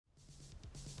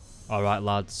Alright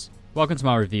lads, welcome to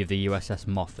my review of the USS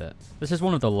Moffett. This is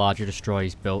one of the larger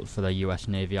destroyers built for the US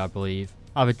Navy, I believe,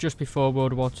 either just before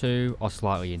World War II or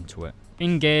slightly into it.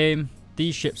 In game,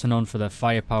 these ships are known for their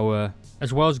firepower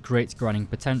as well as great grinding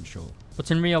potential,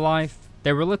 but in real life,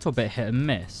 they were a little bit hit and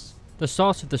miss. The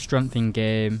source of the strength in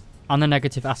game and the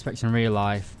negative aspects in real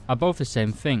life are both the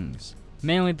same things,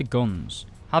 mainly the guns.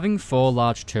 Having 4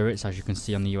 large turrets, as you can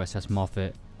see on the USS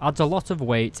Moffett, adds a lot of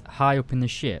weight high up in the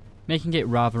ship, making it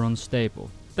rather unstable.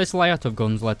 This layout of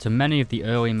guns led to many of the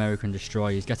early American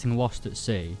destroyers getting lost at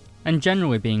sea, and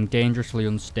generally being dangerously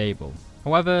unstable.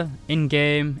 However, in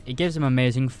game, it gives them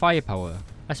amazing firepower,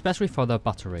 especially for their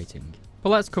battle rating. But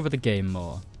let's cover the game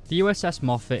more. The USS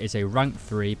Moffett is a rank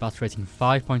 3 battle rating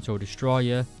 5.0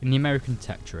 destroyer in the American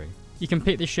tech tree. You can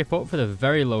pick this ship up for the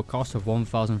very low cost of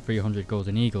 1,300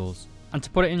 golden eagles, and to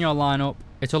put it in your lineup,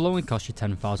 it'll only cost you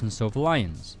 10,000 silver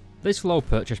lions. This low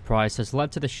purchase price has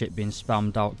led to the ship being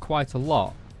spammed out quite a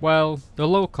lot. Well, the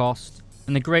low cost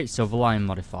and the great silver lion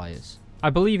modifiers. I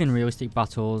believe in realistic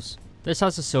battles, this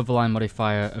has a silver lion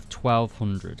modifier of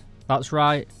 1200. That's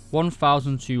right,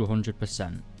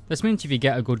 1200%. This means if you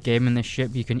get a good game in this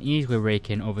ship, you can easily rake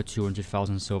in over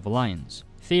 200,000 silver lions,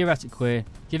 theoretically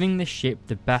giving this ship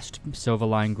the best silver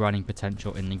lion grinding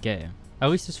potential in the game, at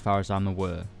least as far as I'm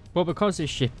aware. But because this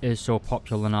ship is so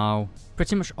popular now,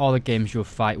 pretty much all the games you'll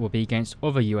fight will be against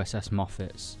other USS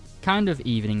Moffetts, kind of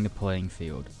evening the playing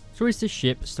field. So is this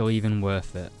ship still even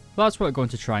worth it? Well, that's what we're going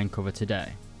to try and cover today.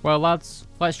 Well lads,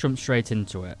 let's jump straight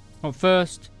into it. But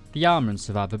first, the armour and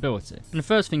survivability. And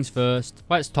first things first,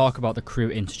 let's talk about the crew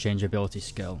interchangeability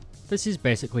skill. This is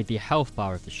basically the health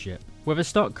bar of the ship. With a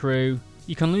stock crew,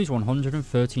 you can lose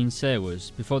 113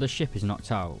 sailors before the ship is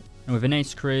knocked out, and with an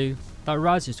ace crew, that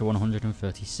rises to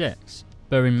 136.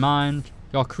 Bear in mind,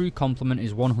 your crew complement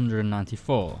is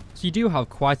 194, so you do have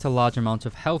quite a large amount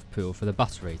of health pool for the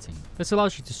battle rating. This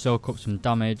allows you to soak up some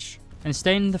damage and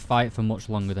stay in the fight for much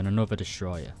longer than another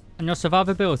destroyer. And your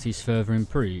survivability is further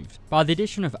improved by the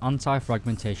addition of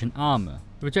anti-fragmentation armour.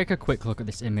 If we take a quick look at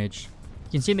this image,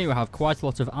 you can see that you have quite a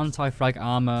lot of anti-frag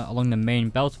armour along the main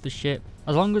belt of the ship,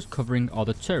 as long as covering all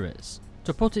the turrets.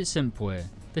 To put it simply,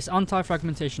 this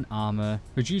anti-fragmentation armour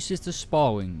reduces the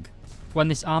spalling when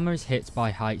this armour is hit by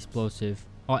high explosive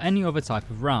or any other type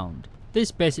of round.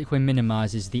 This basically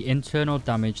minimises the internal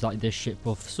damage that this ship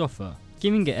will suffer,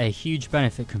 giving it a huge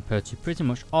benefit compared to pretty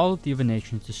much all of the other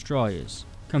nation's destroyers.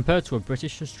 Compared to a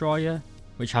British destroyer,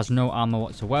 which has no armour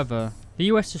whatsoever, the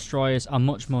US destroyers are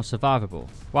much more survivable.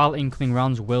 While incoming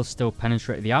rounds will still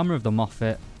penetrate the armour of the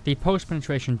Moffett, the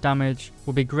post-penetration damage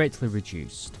will be greatly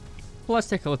reduced. But let's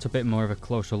take a little bit more of a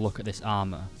closer look at this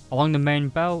armour. Along the main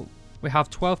belt, we have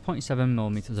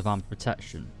 12.7mm of armour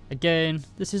protection. Again,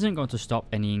 this isn't going to stop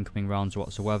any incoming rounds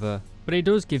whatsoever, but it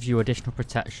does give you additional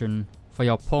protection for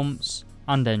your pumps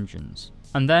and engines.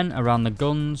 And then around the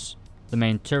guns, the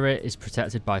main turret is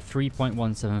protected by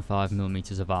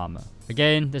 3.175mm of armour.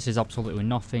 Again, this is absolutely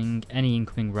nothing. Any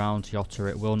incoming round to your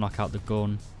turret will knock out the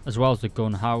gun, as well as the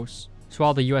gun house. So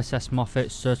while the USS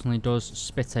Moffett certainly does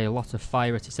spit a lot of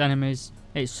fire at its enemies,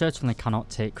 it certainly cannot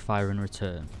take fire in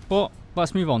return. But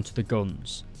let's move on to the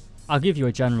guns. I'll give you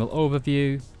a general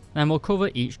overview, then we'll cover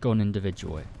each gun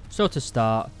individually. So to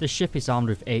start, the ship is armed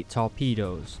with 8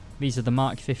 torpedoes. These are the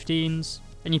Mark 15s,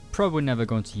 and you're probably never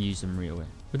going to use them really.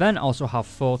 We then also have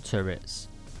 4 turrets,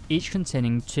 each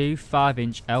containing 2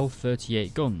 5-inch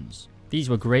L38 guns. These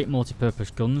were great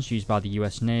multi-purpose guns used by the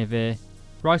US Navy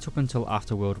right up until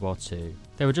after World War II.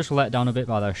 They were just let down a bit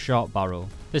by their short barrel.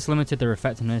 This limited their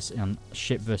effectiveness in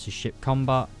ship versus ship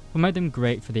combat, but made them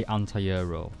great for the anti-air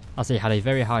role, as they had a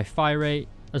very high fire rate,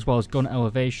 as well as gun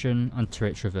elevation and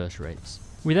turret traverse rates.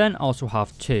 We then also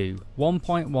have 2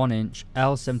 1.1-inch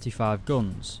L75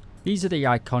 guns. These are the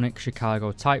iconic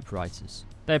Chicago typewriters.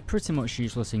 They're pretty much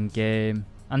useless in game,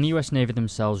 and the US Navy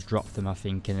themselves dropped them I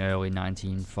think in early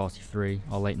 1943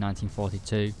 or late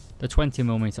 1942. The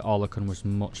 20mm Oerlikon was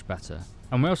much better.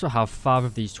 And we also have 5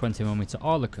 of these 20mm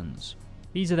Oerlikons.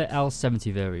 These are the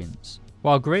L70 variants.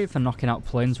 While great for knocking out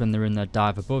planes when they're in their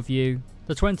dive above you,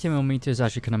 the 20mm,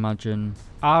 as you can imagine,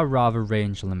 are rather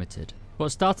range limited.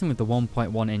 But starting with the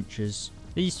 1.1 inches,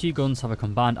 these 2 guns have a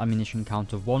combined ammunition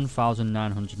count of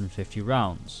 1,950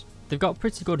 rounds. They've got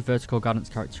pretty good vertical guidance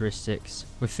characteristics,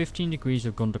 with 15 degrees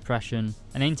of gun depression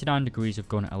and 89 degrees of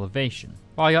gun elevation.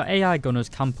 While your AI gunners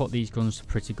can put these guns to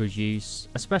pretty good use,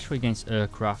 especially against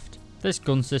aircraft, this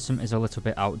gun system is a little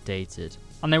bit outdated,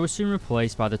 and they were soon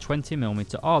replaced by the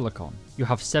 20mm Oerlikon. You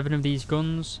have 7 of these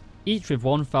guns, each with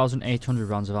 1,800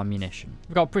 rounds of ammunition.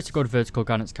 We've got pretty good vertical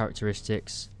guidance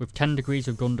characteristics, with 10 degrees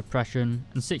of gun depression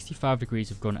and 65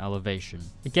 degrees of gun elevation.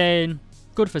 Again,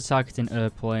 good for targeting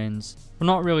airplanes, but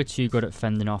not really too good at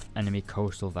fending off enemy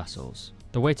coastal vessels.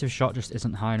 The weight of shot just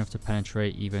isn't high enough to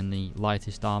penetrate even the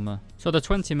lightest armour, so the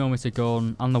 20mm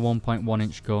gun and the 1.1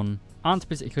 inch gun aren't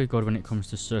particularly good when it comes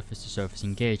to surface-to-surface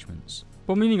engagements.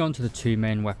 But moving on to the two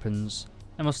main weapons,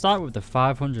 and we'll start with the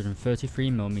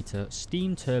 533mm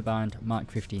steam turbined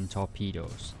Mark 15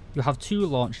 torpedoes. You'll have two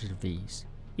launchers of these,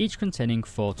 each containing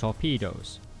 4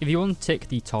 torpedoes. If you untick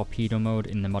the torpedo mode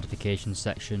in the modifications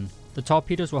section, the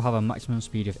torpedoes will have a maximum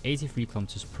speed of 83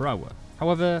 km per hour.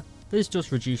 However, this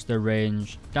does reduce their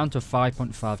range down to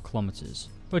 5.5 km,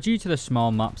 but due to the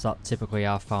small maps that typically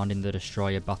are found in the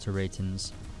destroyer battle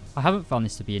ratings, I haven't found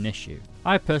this to be an issue.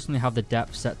 I personally have the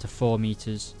depth set to 4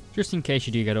 meters, just in case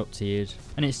you do get up tiered,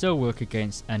 and it still works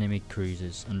against enemy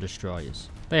cruisers and destroyers.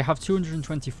 They have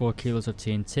 224 kilos of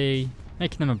TNT,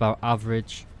 making them about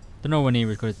average. They're nowhere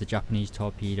near as good as the Japanese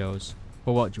torpedoes,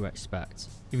 but what do you expect?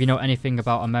 If you know anything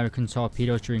about American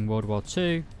torpedoes during World War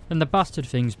II, then the bastard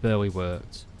things barely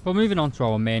worked. But moving on to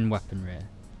our main weaponry,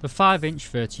 the 5-inch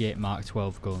 38 Mark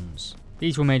 12 guns.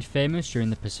 These were made famous during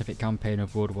the Pacific Campaign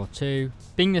of World War II,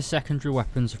 being the secondary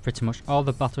weapons of pretty much all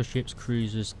the battleships,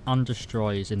 cruisers and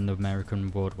destroyers in the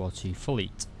American World War II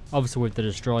fleet. Obviously with the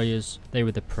destroyers, they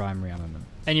were the primary armament.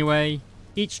 Anyway,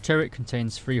 each turret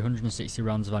contains 360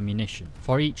 rounds of ammunition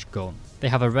for each gun. They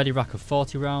have a ready rack of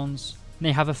 40 rounds, and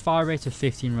they have a fire rate of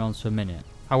 15 rounds per minute.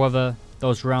 However,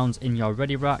 those rounds in your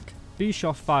ready rack boost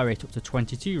your fire rate up to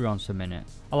 22 rounds per minute,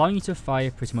 allowing you to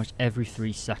fire pretty much every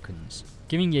 3 seconds,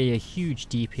 giving you a huge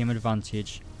DPM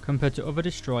advantage compared to other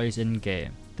destroyers in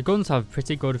game. The guns have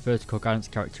pretty good vertical guidance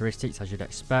characteristics as you'd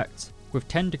expect, with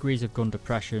 10 degrees of gun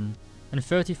depression and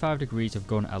 35 degrees of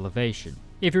gun elevation.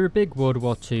 If you're a big World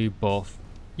War II buff,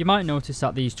 you might notice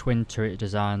that these twin turret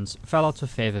designs fell out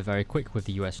of favour very quick with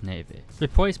the US Navy,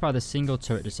 replaced by the single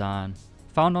turret design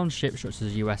found on ships such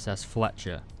as USS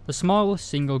Fletcher. The smallest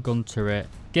single gun turret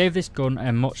gave this gun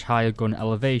a much higher gun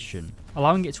elevation,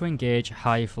 allowing it to engage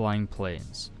higher flying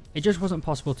planes. It just wasn't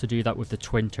possible to do that with the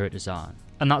twin turret design,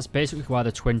 and that's basically why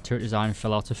the twin turret design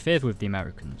fell out of favour with the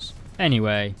Americans.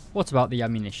 Anyway, what about the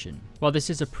ammunition? Well, this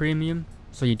is a premium,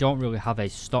 so you don't really have a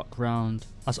stock round,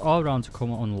 as all rounds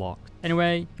come unlocked.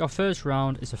 Anyway, your first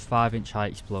round is a 5-inch high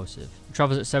explosive. It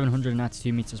travels at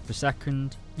 792 meters per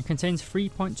second and contains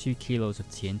 3.2 kilos of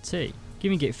TNT,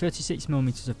 giving it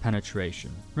 36mm of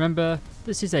penetration. Remember,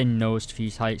 this is a nosed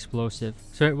fuse high explosive,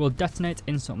 so it will detonate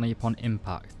instantly upon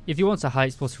impact. If you want a high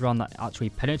explosive round that actually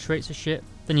penetrates a ship,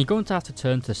 then you're going to have to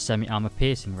turn to semi-armor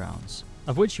piercing rounds,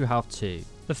 of which you have 2.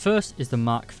 The first is the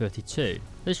Mark 32.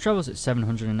 This travels at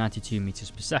 792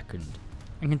 meters per second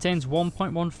and contains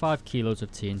 1.15 kilos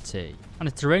of TNT, and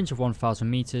at a range of 1000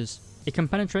 meters, it can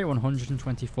penetrate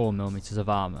 124mm of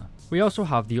armour. We also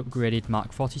have the upgraded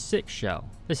Mark 46 shell.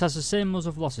 This has the same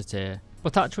muzzle velocity,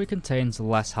 but actually contains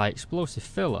less high explosive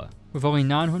filler, with only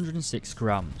 906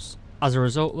 grams. As a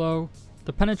result though,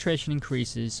 the penetration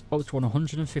increases up to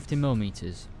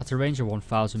 150mm at a range of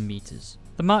 1000 meters.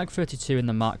 The Mark 32 and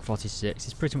the Mark 46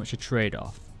 is pretty much a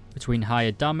trade-off between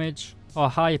higher damage or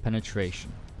higher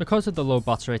penetration. Because of the low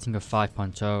battle rating of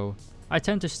 5.0, I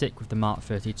tend to stick with the Mark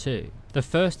 32, the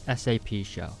first SAP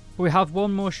shell. But we have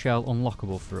one more shell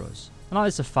unlockable for us, and that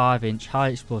is a 5-inch high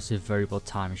explosive variable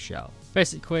time shell.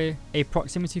 Basically, a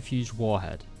proximity fused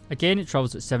warhead. Again, it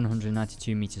travels at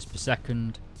 792 meters per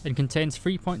second and contains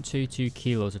 3.22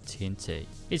 kilos of TNT.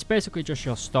 It's basically just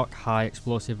your stock high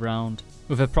explosive round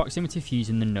with a proximity fuse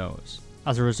in the nose.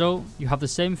 As a result, you have the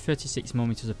same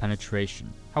 36mm of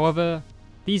penetration. However,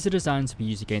 these are designed to be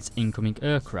used against incoming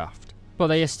aircraft, but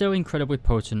they are still incredibly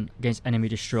potent against enemy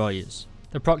destroyers.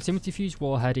 The proximity fuse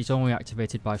warhead is only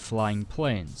activated by flying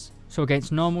planes, so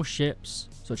against normal ships,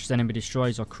 such as enemy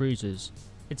destroyers or cruisers,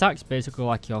 it acts basically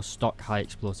like your stock high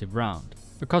explosive round.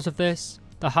 Because of this,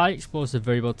 the high explosive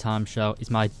variable time shell is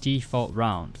my default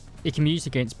round. It can be used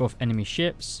against both enemy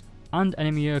ships and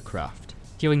enemy aircraft,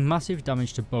 dealing massive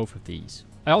damage to both of these.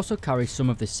 I also carry some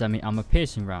of the semi-armor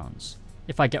piercing rounds,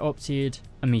 if I get up tiered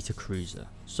and meet a cruiser.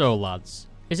 So lads,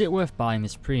 is it worth buying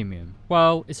this premium?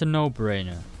 Well, it's a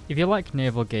no-brainer. If you like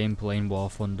naval gameplay in War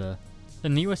Thunder,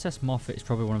 then the USS Moffett is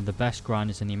probably one of the best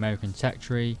grinders in the American tech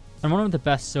tree, and one of the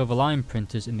best silver line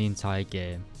printers in the entire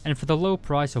game. And for the low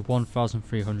price of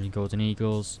 1,300 golden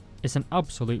eagles, it's an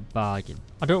absolute bargain.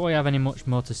 I don't really have any much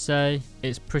more to say.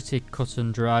 It's pretty cut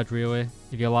and dried really.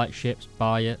 If you like ships,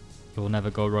 buy it. You will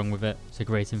never go wrong with it. It's a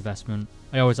great investment.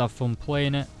 I always have fun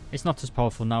playing it. It's not as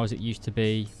powerful now as it used to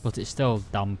be, but it's still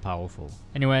damn powerful.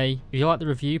 Anyway, if you liked the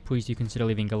review, please do consider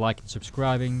leaving a like and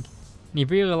subscribing. And if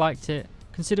you really liked it,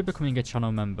 consider becoming a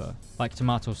channel member, like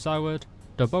Tomato Salad,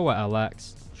 Doboa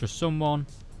LX, Just Someone,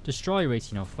 Destroyer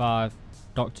 1805,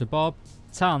 Dr. Bob,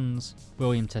 Tans,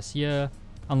 William Tessier,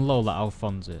 and Lola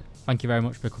Alfonso. Thank you very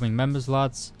much for becoming members,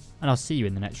 lads, and I'll see you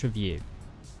in the next review.